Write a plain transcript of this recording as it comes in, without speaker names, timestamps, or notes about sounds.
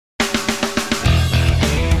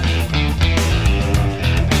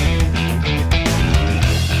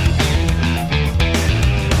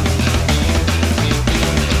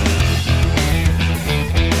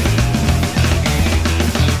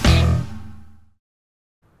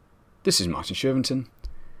This is Martin Shervington,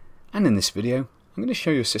 and in this video I'm going to show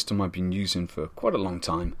you a system I've been using for quite a long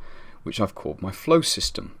time, which I've called my flow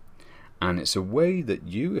system. And it's a way that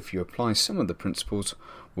you, if you apply some of the principles,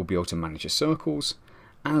 will be able to manage your circles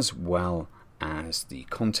as well as the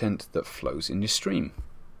content that flows in your stream.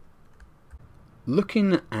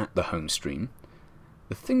 Looking at the home stream,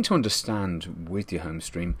 the thing to understand with your home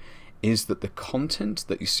stream is that the content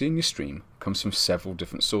that you see in your stream comes from several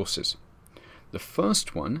different sources. The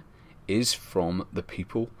first one is from the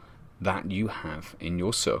people that you have in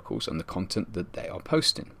your circles and the content that they are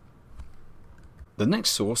posting. The next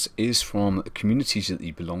source is from the communities that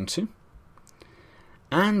you belong to,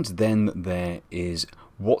 and then there is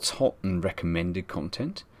what's hot and recommended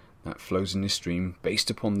content that flows in your stream based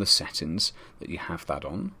upon the settings that you have that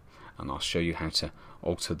on, and I'll show you how to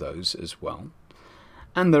alter those as well.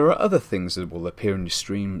 And there are other things that will appear in your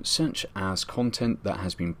stream, such as content that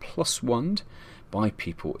has been +1'd by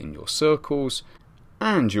people in your circles,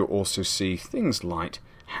 and you'll also see things like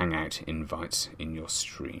Hangout invites in your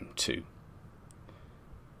stream too.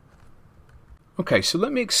 Okay, so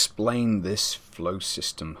let me explain this flow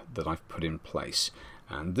system that I've put in place.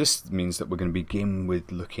 And this means that we're going to begin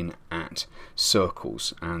with looking at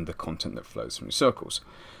circles and the content that flows from your circles.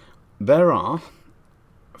 There are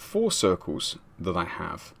 4 circles that I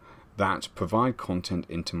have that provide content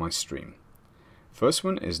into my stream. First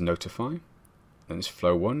one is Notify, then there's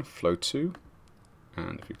Flow 1, Flow 2,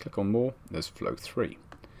 and if you click on More, there's Flow 3.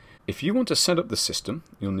 If you want to set up the system,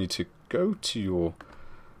 you'll need to go to your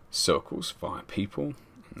circles via People,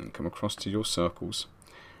 and then come across to your circles,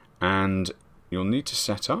 and you'll need to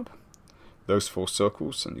set up those 4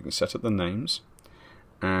 circles, and you can set up the names,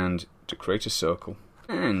 and to create a circle,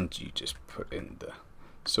 and you just put in the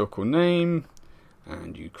circle name,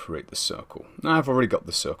 and you create the circle. Now I've already got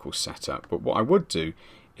the circle set up, but what I would do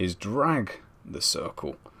is drag the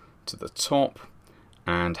circle to the top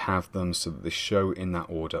and have them so that they show in that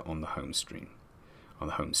order on the home screen.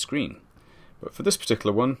 But for this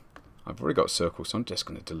particular one, I've already got circles, so I'm just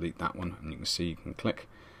going to delete that one, and you can see you can click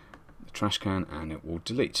the trash can and it will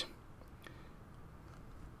delete.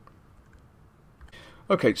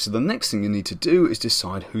 Okay, so the next thing you need to do is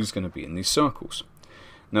decide who's going to be in these circles.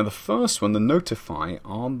 Now the first one, the Notify,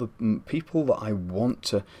 are the people that I want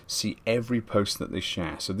to see every post that they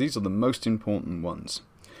share. So these are the most important ones.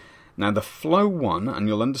 Now the Flow 1, and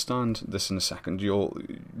you'll understand this in a second,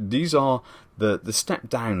 these are the step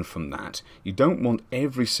down from that. You don't want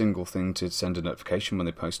every single thing to send a notification when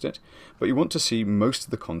they post it, but you want to see most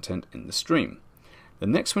of the content in the stream. The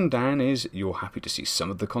next one down is you're happy to see some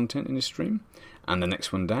of the content in your stream, and the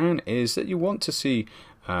next one down is that you want to see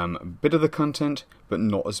a bit of the content, but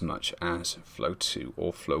not as much as Flow 2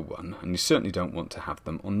 or Flow 1, and you certainly don't want to have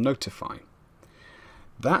them on Notify.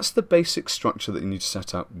 That's the basic structure that you need to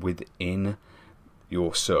set up within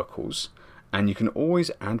your circles, and you can always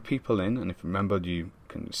add people in, and if you remember, you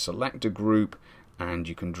can select a group and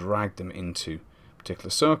you can drag them into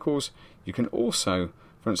particular circles. You can also,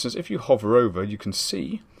 for instance, if you hover over, you can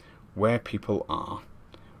see where people are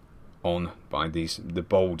on by the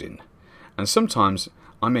bolding, and sometimes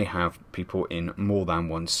I may have people in more than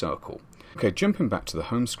one circle. Okay, jumping back to the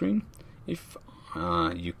home screen, if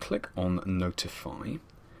you click on Notify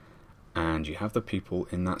and you have the people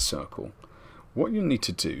in that circle, what you need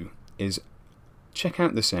to do is check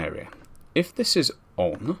out this area. If this is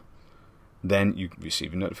on, then you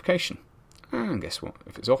receive a notification, and guess what,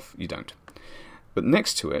 if it's off, you don't. But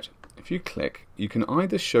next to it, if you click, you can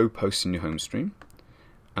either show posts in your home stream,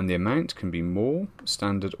 and the amount can be more,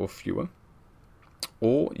 standard, or fewer,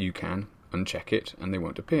 or you can uncheck it and they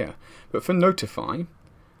won't appear. But for Notify,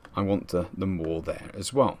 I want the more there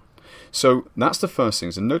as well. So that's the first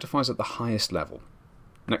thing, so Notify is at the highest level.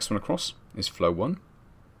 Next one across is Flow 1,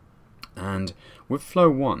 and with Flow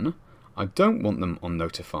 1, I don't want them on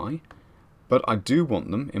Notify, but I do want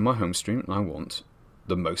them in my home stream, and I want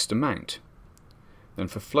the most amount. Then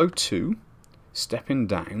for Flow 2, stepping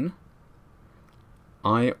down,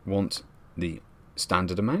 I want the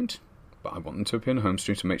standard amount, but I want them to appear in the home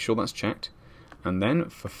stream to make sure that's checked. And then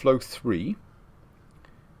for Flow 3,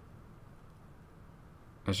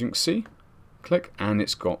 as you can see, click and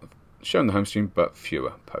it's got shown the home stream but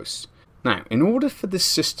fewer posts. Now, in order for this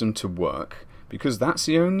system to work, because that's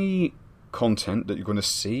the only content that you're going to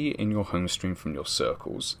see in your home stream from your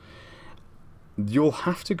circles, you'll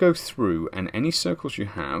have to go through, and any circles you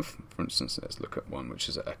have, for instance, let's look at one which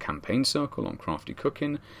is a campaign circle on Crafty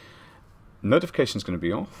Cooking, notification is going to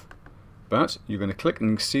be off, but you're going to click and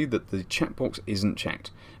you can see that the checkbox isn't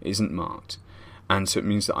checked, it isn't marked, and so it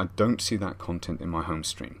means that I don't see that content in my home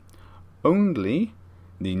stream. Only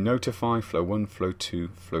the Notify, Flow 1, Flow 2,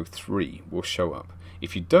 Flow 3 will show up.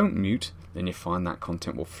 If you don't mute, then you find that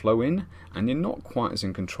content will flow in and you're not quite as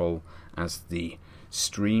in control as the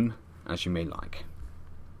stream as you may like.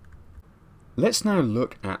 Let's now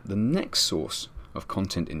look at the next source of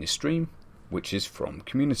content in your stream, which is from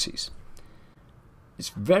communities. It's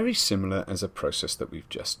very similar as a process that we've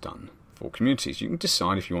just done for communities. You can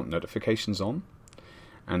decide if you want notifications on,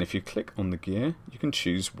 and if you click on the gear, you can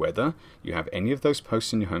choose whether you have any of those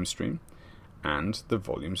posts in your home stream and the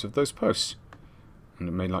volumes of those posts. And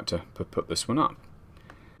I may like to put this one up.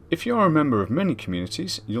 If you are a member of many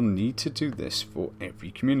communities, you'll need to do this for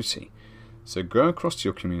every community. So go across to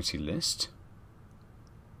your community list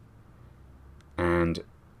and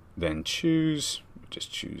then just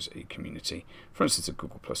choose a community. For instance, a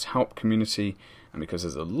Google Plus Help community, and because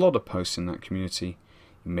there's a lot of posts in that community,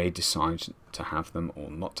 you may decide to have them or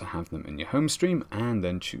not to have them in your home stream, and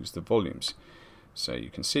then choose the volumes. So you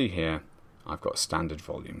can see here, I've got a standard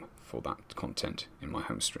volume for that content in my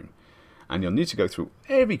home stream. And you'll need to go through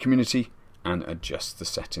every community and adjust the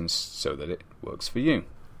settings so that it works for you.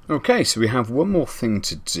 Okay, so we have one more thing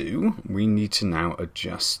to do. We need to now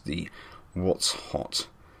adjust the What's Hot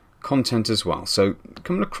content as well. So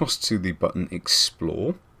coming across to the button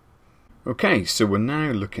Explore. Okay, so we're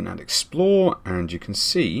now looking at Explore, and you can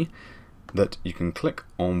see that you can click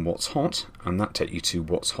on What's Hot and that takes you to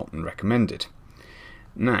What's Hot and Recommended.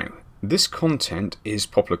 Now, this content is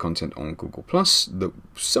popular content on Google+,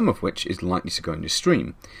 some of which is likely to go in your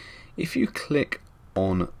stream. If you click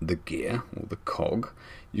on the gear, or the cog,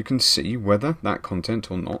 you can see whether that content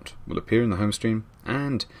or not will appear in the home stream,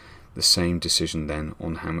 and the same decision then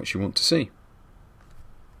on how much you want to see.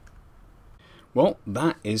 Well,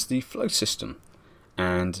 that is the flow system,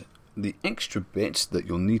 and the extra bit that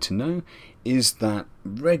you'll need to know is that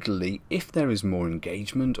regularly, if there is more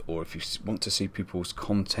engagement, or if you want to see people's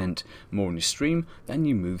content more in your stream, then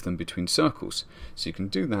you move them between circles. So you can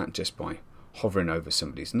do that just by hovering over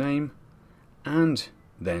somebody's name and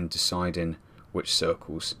then deciding which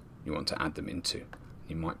circles you want to add them into.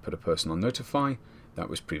 You might put a person on Notify that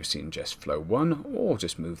was previously in just Flow 1, or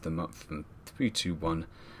just move them up from 3 to 1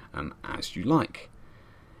 as you like.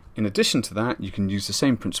 In addition to that, you can use the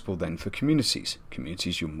same principle then for communities.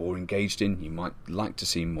 Communities you're more engaged in, you might like to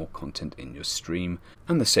see more content in your stream,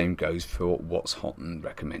 and the same goes for What's Hot and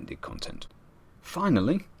Recommended content.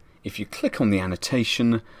 Finally, if you click on the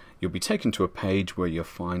annotation, you'll be taken to a page where you'll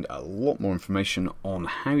find a lot more information on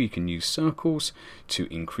how you can use circles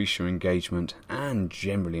to increase your engagement and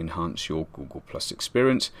generally enhance your Google Plus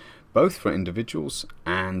experience, both for individuals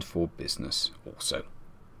and for business also.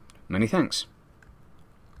 Many thanks.